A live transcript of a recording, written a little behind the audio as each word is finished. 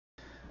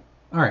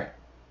All right.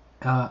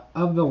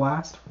 Of the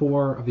last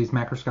four of these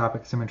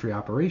macroscopic symmetry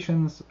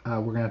operations,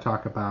 we're going to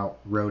talk about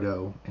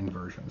roto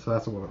inversion. So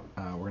that's what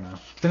we're going to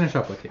finish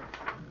up with here.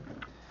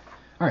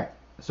 All right.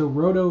 So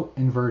roto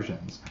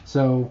inversions.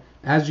 So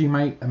as you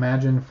might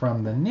imagine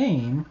from the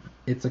name,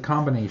 it's a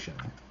combination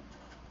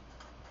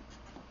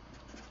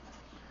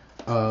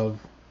of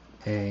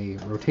a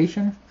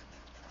rotation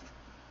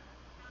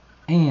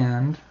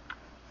and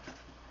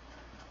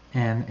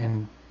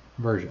an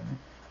inversion.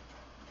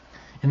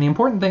 And the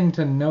important thing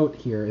to note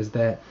here is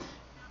that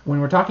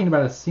when we're talking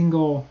about a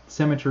single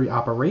symmetry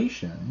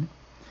operation,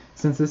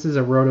 since this is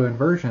a roto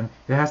inversion,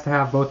 it has to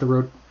have both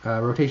the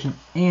rotation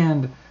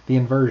and the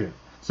inversion.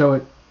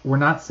 So we're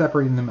not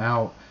separating them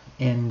out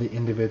in the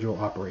individual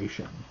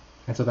operation.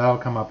 And so that'll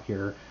come up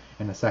here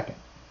in a second.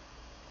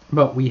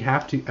 But we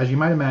have to, as you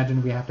might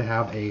imagine, we have to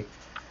have a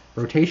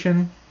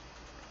rotation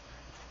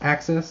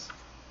axis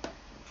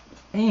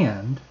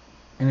and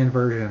an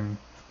inversion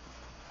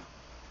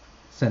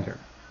center.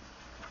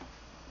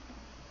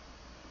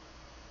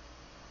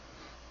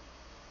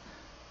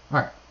 All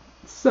right,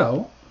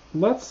 so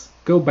let's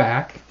go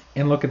back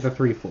and look at the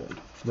threefold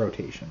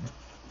rotation.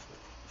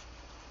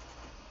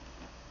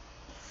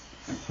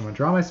 So I'm going to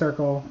draw my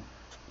circle.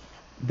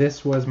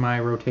 This was my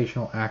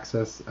rotational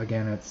axis.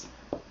 Again, it's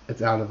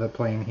out of the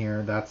plane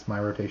here. That's my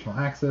rotational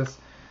axis.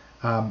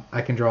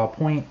 I can draw a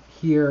point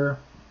here.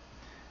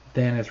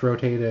 Then it's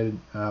rotated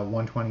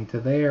 120 to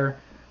there.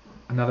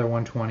 Another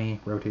 120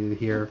 rotated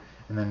here,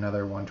 and then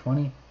another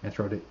 120. And it's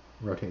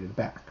rotated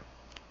back.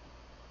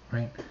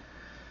 Right.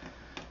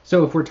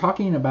 So if we're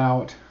talking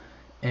about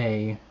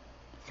a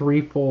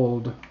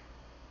threefold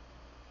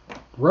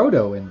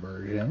roto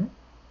inversion,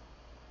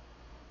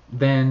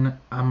 then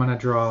I'm going to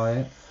draw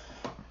it.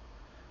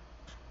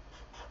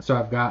 So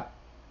I've got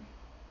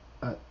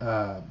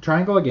a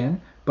triangle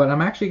again, but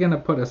I'm actually going to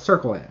put a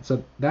circle in.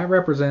 So that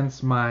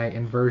represents my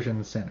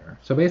inversion center.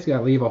 So basically I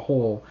leave a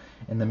hole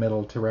in the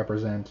middle to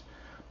represent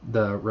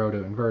the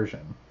roto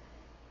inversion.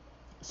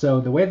 So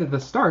the way that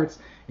this starts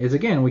is,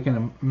 again, we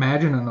can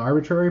imagine an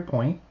arbitrary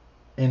point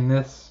in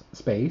this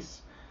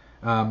space.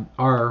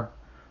 Our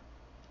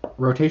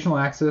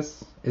rotational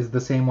axis is the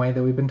same way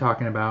that we've been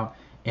talking about,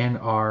 and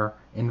our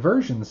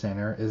inversion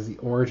center is the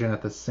origin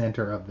at the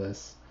center of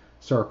this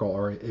circle,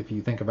 or if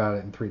you think about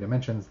it in 3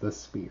 dimensions, the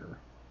sphere,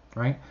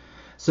 right?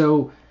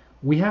 So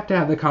we have to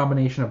have the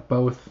combination of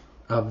both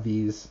of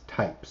these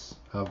types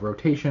of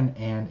rotation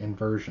and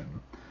inversion.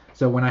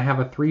 So when I have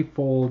a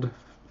threefold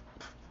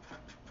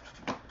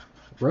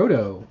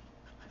roto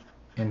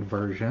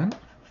inversion,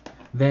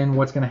 then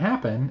what's going to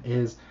happen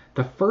is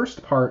the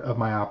first part of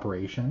my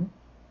operation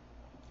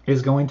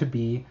is going to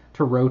be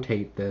to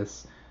rotate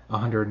this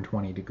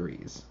 120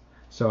 degrees.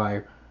 So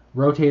I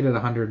rotate it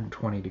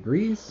 120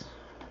 degrees.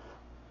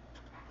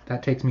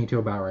 That takes me to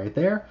about right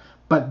there.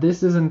 But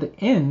this isn't the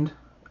end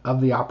of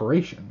the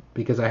operation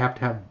because I have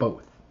to have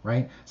both,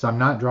 right? So I'm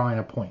not drawing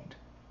a point.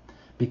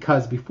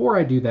 Because before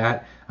I do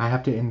that, I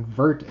have to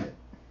invert it,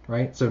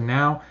 right? So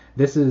now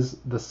this is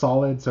the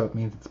solid, so it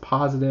means it's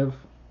positive.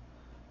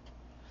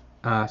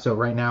 So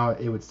right now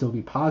it would still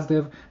be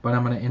positive, but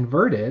I'm going to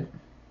invert it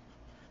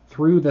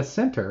through the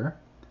center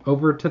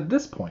over to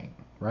this point,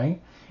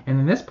 right? And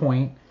in this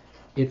point,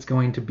 it's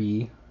going to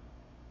be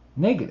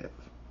negative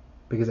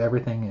because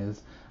everything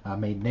is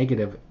made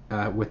negative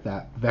with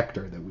that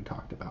vector that we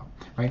talked about,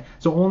 right?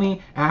 So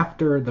only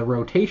after the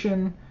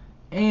rotation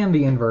and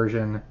the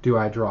inversion do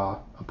I draw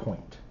a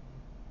point,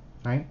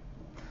 right?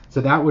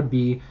 So that would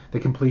be the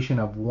completion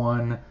of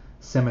one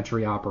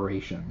symmetry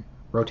operation.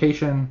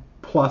 Rotation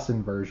plus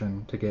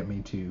inversion to get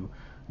me to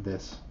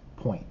this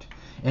point.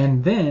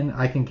 And then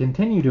I can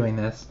continue doing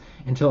this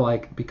until I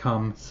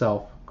become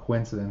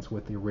self-coincidence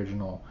with the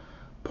original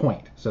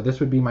point. So this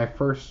would be my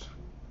first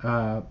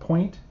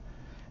point.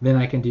 Then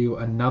I can do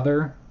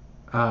another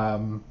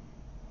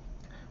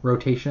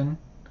rotation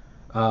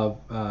of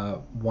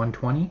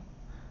 120.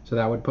 So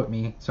that would put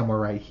me somewhere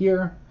right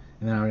here.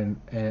 And then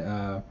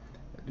I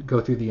would go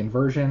through the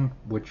inversion,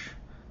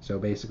 so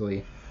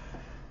basically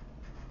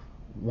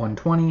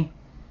 120,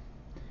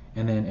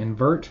 and then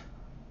invert.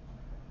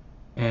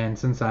 And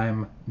since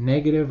I'm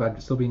negative,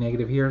 I'd still be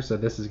negative here, so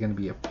this is going to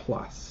be a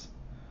plus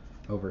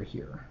over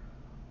here.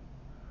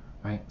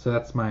 Right? So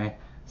that's my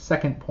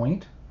second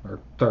point, or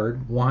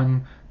third.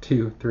 1,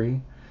 2,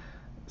 3.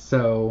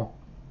 So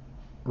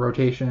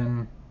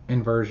rotation,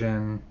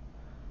 inversion,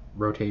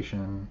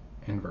 rotation,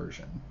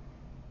 inversion.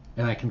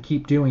 And I can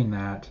keep doing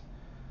that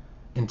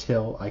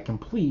until I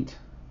complete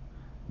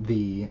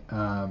the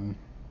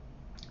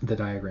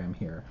diagram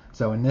here.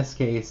 So in this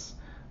case,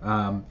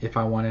 if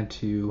I wanted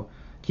to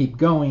keep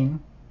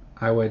going,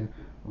 I would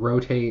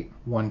rotate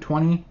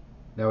 120.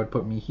 That would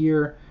put me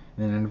here,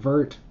 and then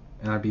invert,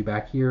 and I'd be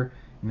back here,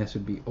 and this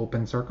would be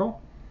open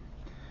circle.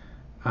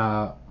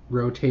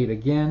 Rotate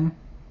again,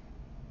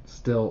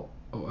 still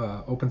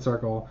open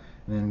circle,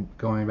 and then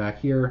going back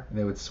here,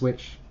 they would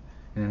switch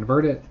and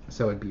invert it,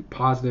 so it'd be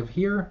positive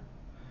here,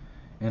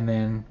 and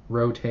then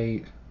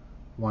rotate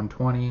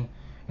 120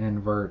 and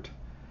invert,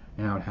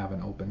 and I would have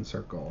an open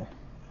circle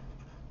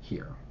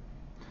here.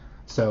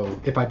 So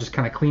if I just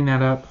kind of clean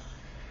that up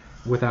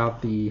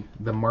without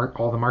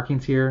all the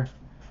markings here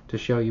to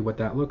show you what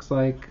that looks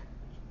like.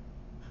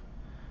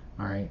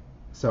 All right,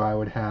 so I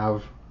would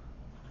have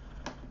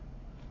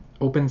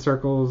open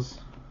circles,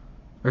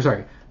 or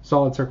sorry,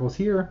 solid circles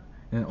here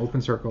and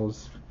open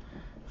circles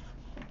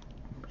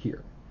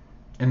here.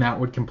 And that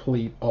would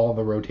complete all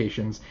the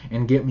rotations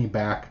and get me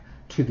back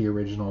to the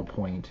original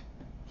point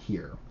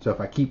here. So if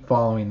I keep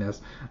following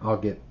this, I'll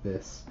get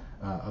this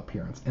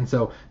appearance. And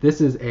so this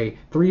is a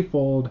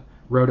threefold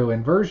roto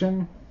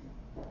inversion.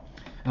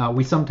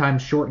 We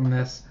sometimes shorten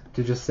this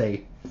to just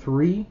say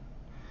 3.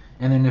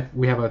 And then if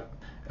we have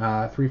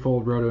a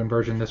threefold roto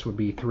inversion, this would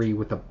be 3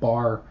 with a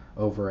bar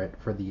over it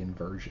for the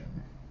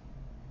inversion.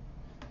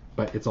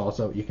 But it's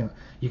also, you can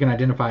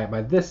identify it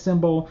by this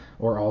symbol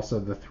or also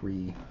the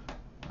 3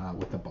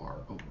 with a bar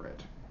over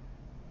it.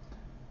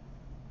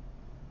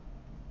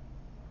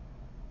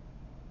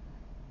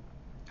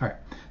 All right,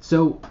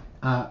 so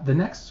the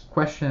next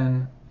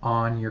question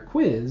on your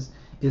quiz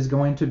is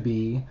going to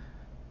be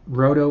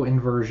roto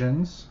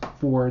inversions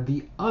for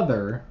the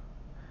other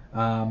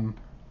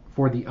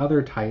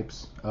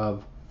types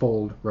of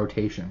fold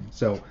rotation.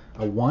 So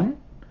a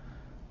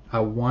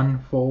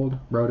 1-fold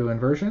roto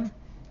inversion,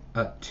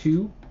 a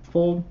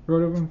 2-fold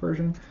roto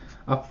inversion,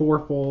 a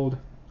 4-fold,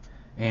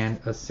 and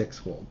a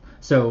 6-fold.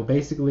 So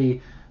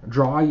basically,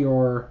 draw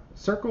your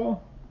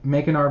circle,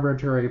 make an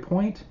arbitrary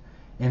point,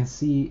 and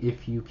see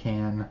if you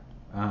can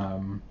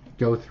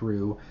go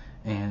through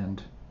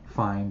and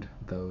find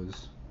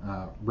those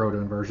roto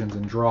inversions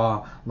and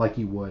draw like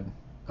you would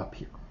up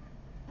here.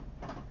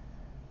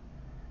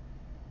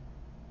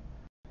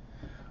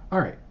 All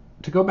right,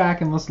 to go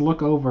back and let's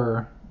look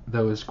over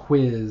those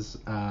quiz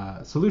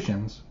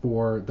solutions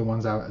for the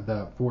ones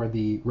for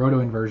the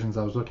roto inversions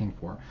I was looking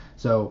for.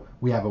 So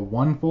we have a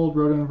 1-fold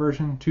roto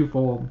inversion,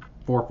 2-fold,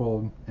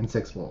 4-fold, and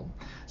 6-fold.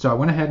 So I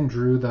went ahead and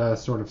drew the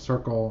sort of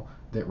circle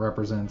that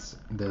represents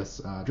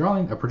this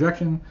drawing, a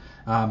projection,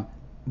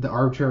 the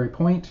arbitrary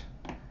point,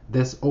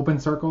 this open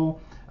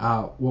circle.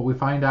 What we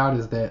find out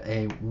is that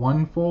a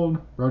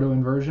 1-fold roto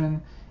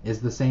inversion is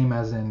the same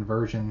as an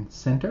inversion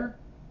center.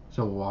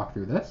 So we'll walk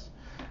through this.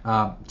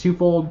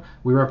 2-fold,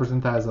 we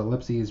represent that as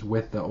ellipses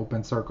with the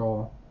open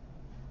circle.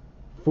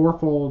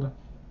 4-fold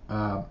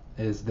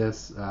is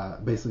this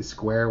basically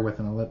square with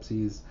an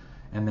ellipses,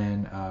 and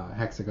then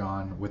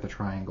hexagon with a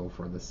triangle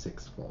for the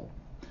 6-fold.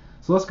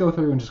 So let's go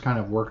through and just kind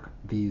of work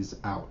these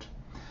out.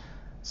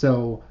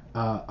 So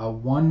a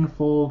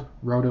 1-fold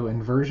roto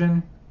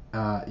inversion,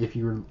 if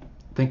you're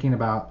thinking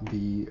about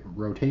the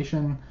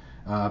rotation,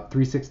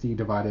 360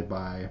 divided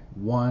by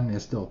 1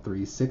 is still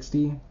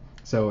 360.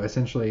 So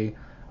essentially,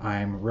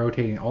 I'm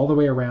rotating all the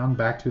way around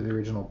back to the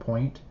original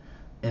point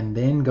and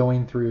then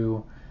going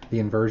through the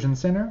inversion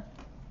center.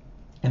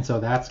 And so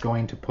that's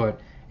going to put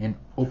an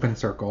open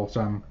circle.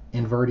 So I'm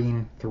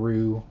inverting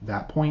through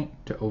that point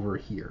to over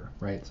here,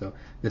 right? So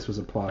this was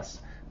a plus,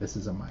 this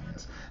is a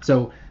minus.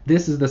 So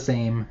this is the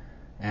same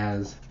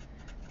as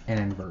an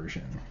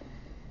inversion.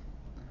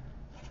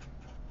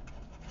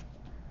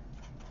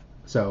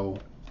 So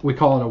we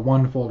call it a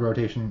 1-fold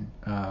rotation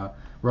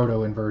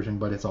roto inversion,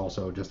 but it's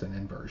also just an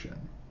inversion,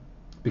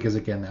 because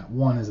again, that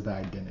 1 is the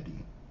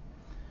identity.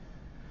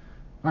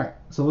 All right,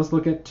 so let's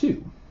look at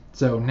 2.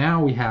 So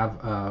now we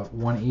have a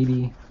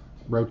 180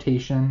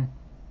 rotation.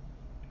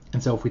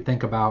 And so if we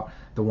think about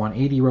the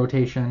 180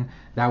 rotation,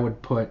 that would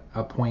put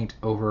a point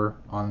over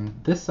on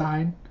this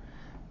side.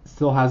 It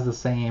still has the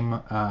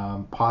same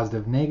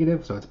positive,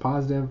 negative, so it's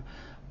positive,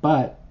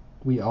 but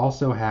we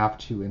also have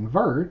to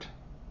invert.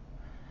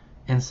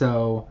 And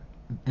so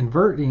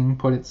inverting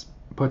puts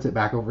it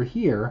back over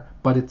here,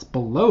 but it's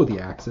below the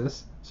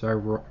axis, so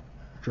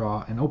I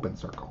draw an open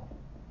circle.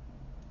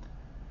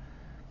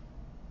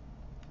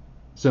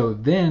 So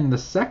then the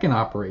second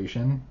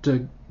operation,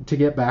 to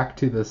get back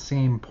to the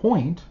same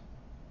point,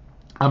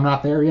 I'm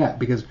not there yet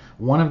because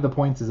one of the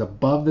points is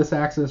above this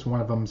axis,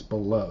 one of them's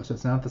below, so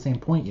it's not the same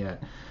point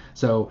yet.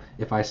 So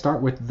if I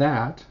start with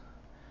that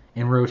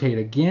and rotate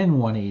again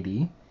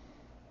 180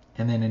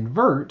 and then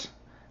invert,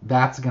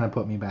 that's going to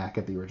put me back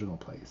at the original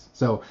place.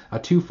 So a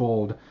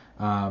 2-fold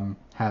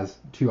has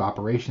 2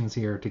 operations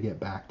here to get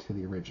back to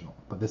the original,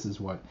 but this is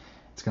what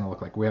it's going to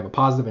look like. We have a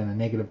positive and a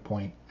negative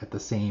point at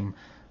the same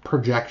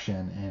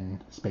projection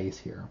in space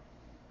here.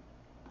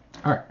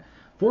 All right,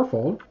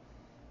 4-fold,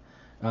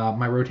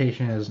 my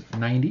rotation is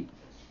 90,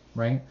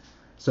 right?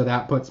 So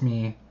that puts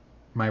me,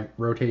 my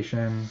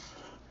rotation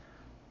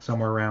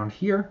somewhere around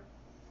here,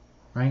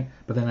 right?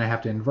 But then I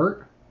have to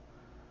invert,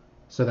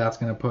 so that's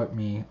going to put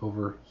me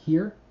over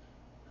here.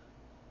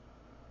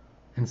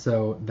 And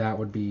so that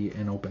would be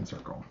an open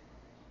circle,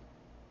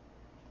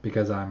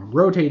 because I'm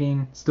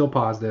rotating, still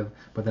positive,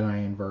 but then I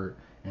invert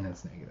and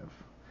it's negative.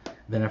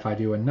 Then if I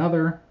do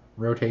another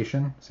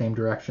rotation, same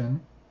direction,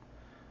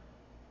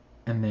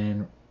 and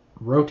then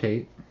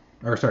rotate,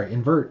 or sorry,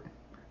 invert,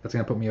 that's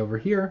going to put me over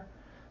here,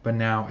 but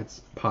now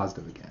it's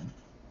positive again.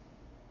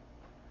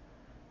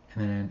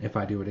 And then if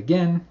I do it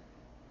again,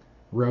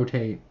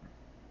 rotate,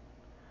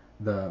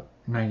 the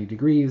 90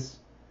 degrees,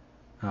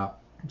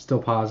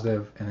 still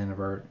positive, and then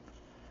invert,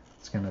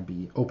 it's going to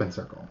be open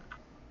circle.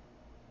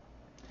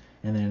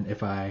 And then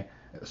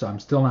so I'm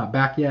still not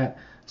back yet,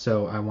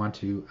 so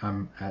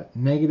I'm at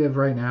negative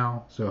right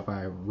now, so if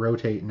I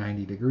rotate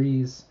 90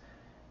 degrees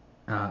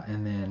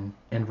and then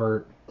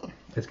invert,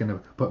 it's going to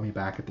put me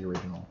back at the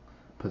original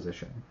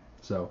position.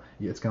 So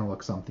it's going to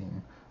look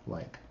something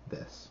like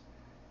this.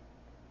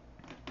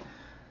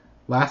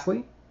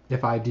 Lastly,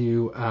 if I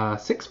do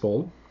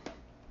sixfold,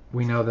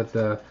 we know that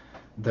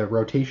the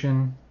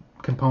rotation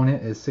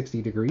component is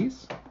 60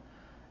 degrees,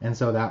 and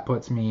so that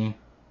puts me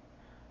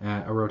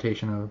at a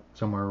rotation of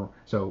somewhere,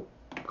 so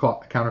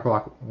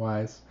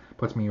counterclockwise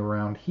puts me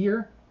around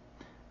here.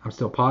 I'm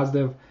still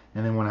positive,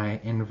 and then when I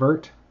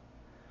invert,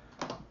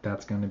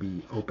 that's going to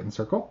be open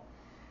circle.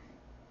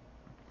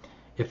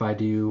 If I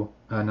do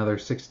another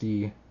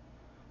 60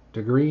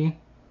 degree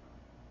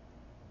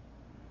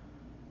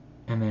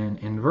and then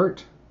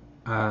invert,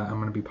 I'm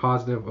going to be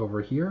positive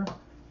over here.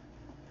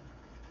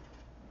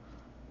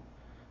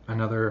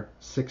 Another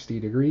 60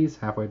 degrees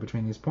halfway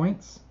between these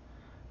points.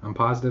 I'm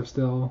positive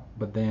still,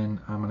 but then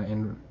I'm going to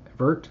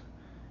invert,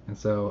 and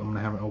so I'm going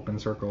to have an open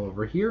circle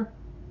over here.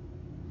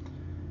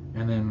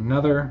 And then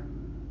another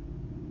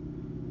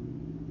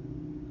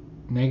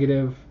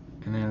negative,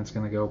 and then it's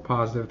going to go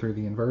positive through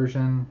the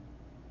inversion.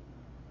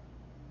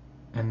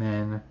 And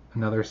then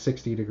another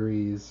 60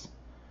 degrees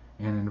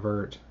and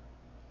invert.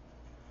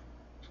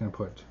 It's going to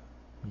put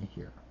me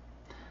here.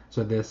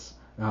 So this,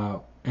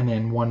 and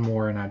then one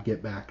more, and I'd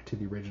get back to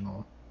the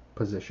original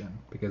position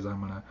because I'm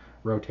going to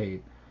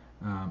rotate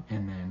and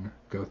then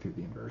go through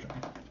the inversion.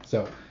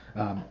 So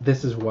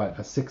this is what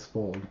a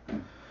sixfold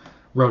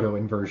roto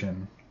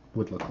inversion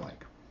would look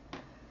like.